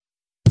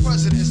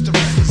presidents to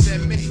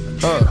represent me.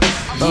 Yeah.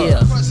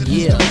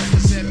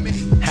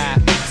 Hot,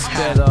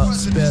 sped up,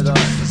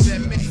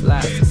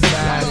 fly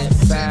society,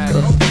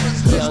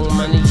 young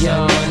money,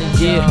 yeah.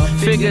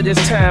 Figured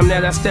it's time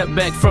that I step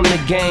back from the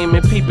game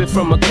and peep it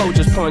from a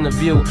coach's point of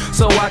view,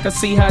 so I could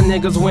see how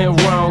niggas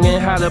went wrong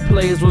and how the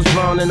plays was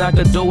wrong, and I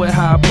could do it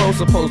how I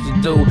supposed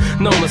to do.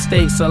 No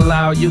mistakes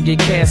allowed, you get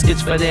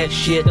caskets for that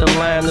shit. The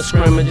line of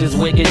scrimmage is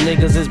wicked,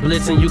 niggas is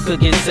blitzing, you could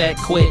get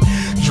sacked quick.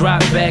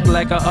 Drop back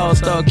like an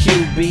all-star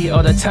QB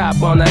or the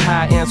top on a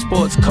high-end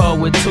sports car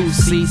with 2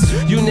 seats.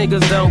 You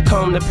niggas don't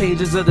comb the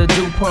pages of the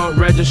DuPont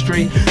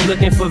registry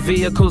looking for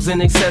vehicles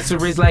and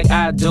accessories like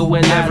I do,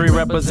 and every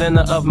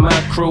representative of my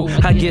crew.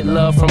 I get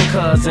love from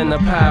cuz in the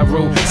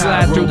Pyro.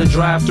 Slide through the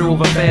drive-thru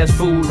of a fast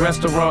food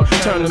restaurant,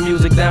 turn the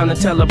music down and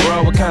tell a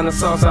bro what kind of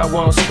sauce I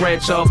want.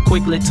 Scratch off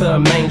quickly to a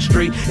main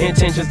street,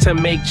 intentions to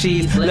make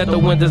cheese. Let the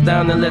windows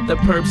down and let the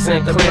perps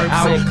and clear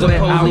out. The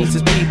police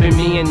is peeping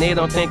me and they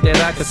don't think that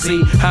I can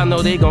see. I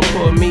know they gon'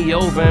 pull me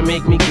over and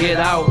make me get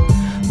out,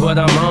 but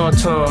I'm on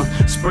to 'em.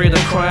 Spray the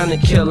crime and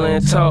killer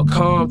and talk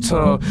calm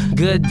to 'em.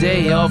 Good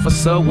day,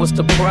 officer, what's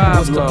the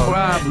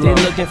problem? They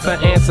looking for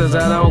answers,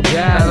 I don't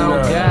got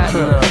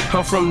none.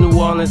 I'm from New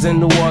Orleans and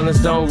New Orleans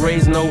don't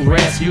raise no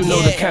rats. You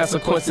know the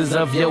consequences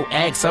of your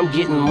acts. I'm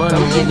getting money, I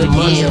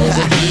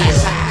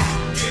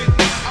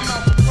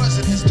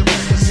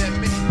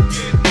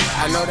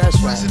know that's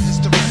right.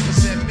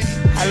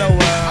 Hello world.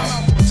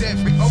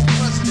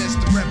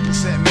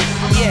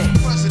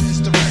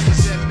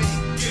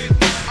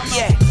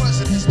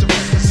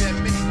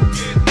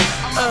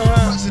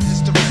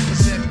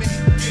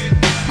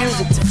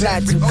 Music to fly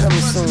to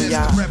coming soon,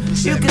 y'all.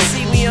 You can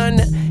see me on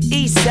the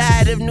east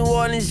side of New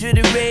Orleans with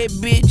a red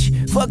bitch.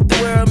 Fuck the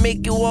world,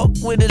 make you walk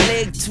with a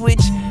leg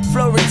twitch.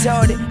 Flow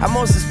retarded, I'm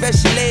on some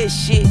special ed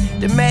shit.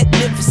 The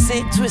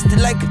magnificent, twisted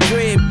like a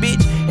dread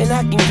bitch. And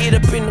I can get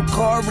up in the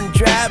car and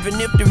drive,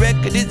 and if the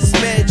record is a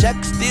smash, I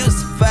can still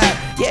survive.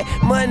 Yeah,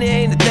 money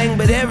ain't a thing,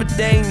 but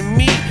everything to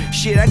me.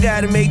 Shit, I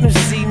gotta make them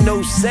see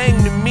no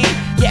sang to me.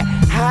 Yeah,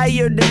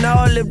 higher than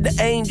all of the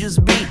angels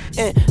be.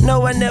 And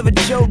no, I never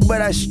choke,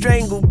 but I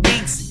strangle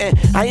beats. And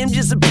I am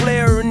just a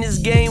player in this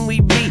game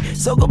we beat.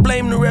 So go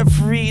blame the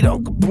referee,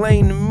 don't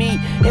complain to me.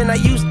 And I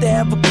used to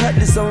have a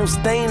cutlass on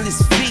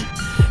stainless feet,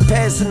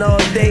 passing all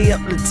day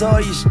up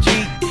Latoya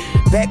Street.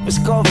 Back when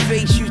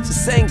Scarface used to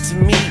sing to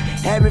me,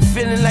 had me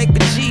feeling like a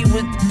G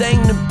with the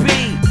thing to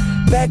be.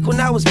 Back when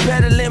I was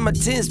pedaling my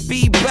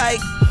 10-speed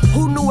bike,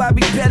 who knew I'd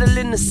be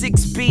pedaling a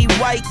 6-speed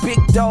white? Big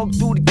dog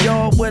through the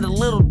yard where the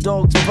little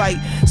dogs bite.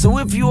 So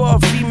if you are a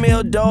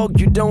female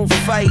dog, you don't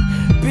fight.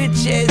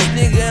 Bitch ass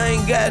nigga, I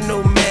ain't got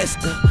no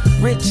master.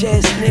 Rich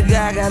ass nigga,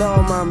 I got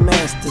all my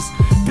masters.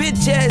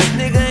 Bitch ass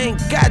nigga,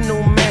 ain't got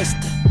no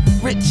master.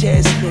 Rich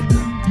ass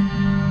nigga.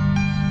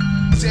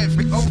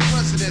 Every old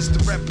presidents to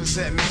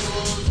represent me.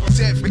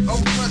 Every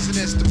old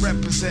presidents to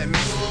represent me.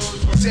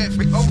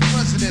 Every old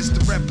presidents to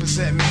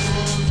represent me.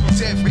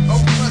 Every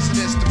old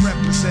presidents to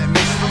represent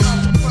me.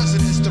 I'm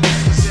presidents to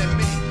represent me.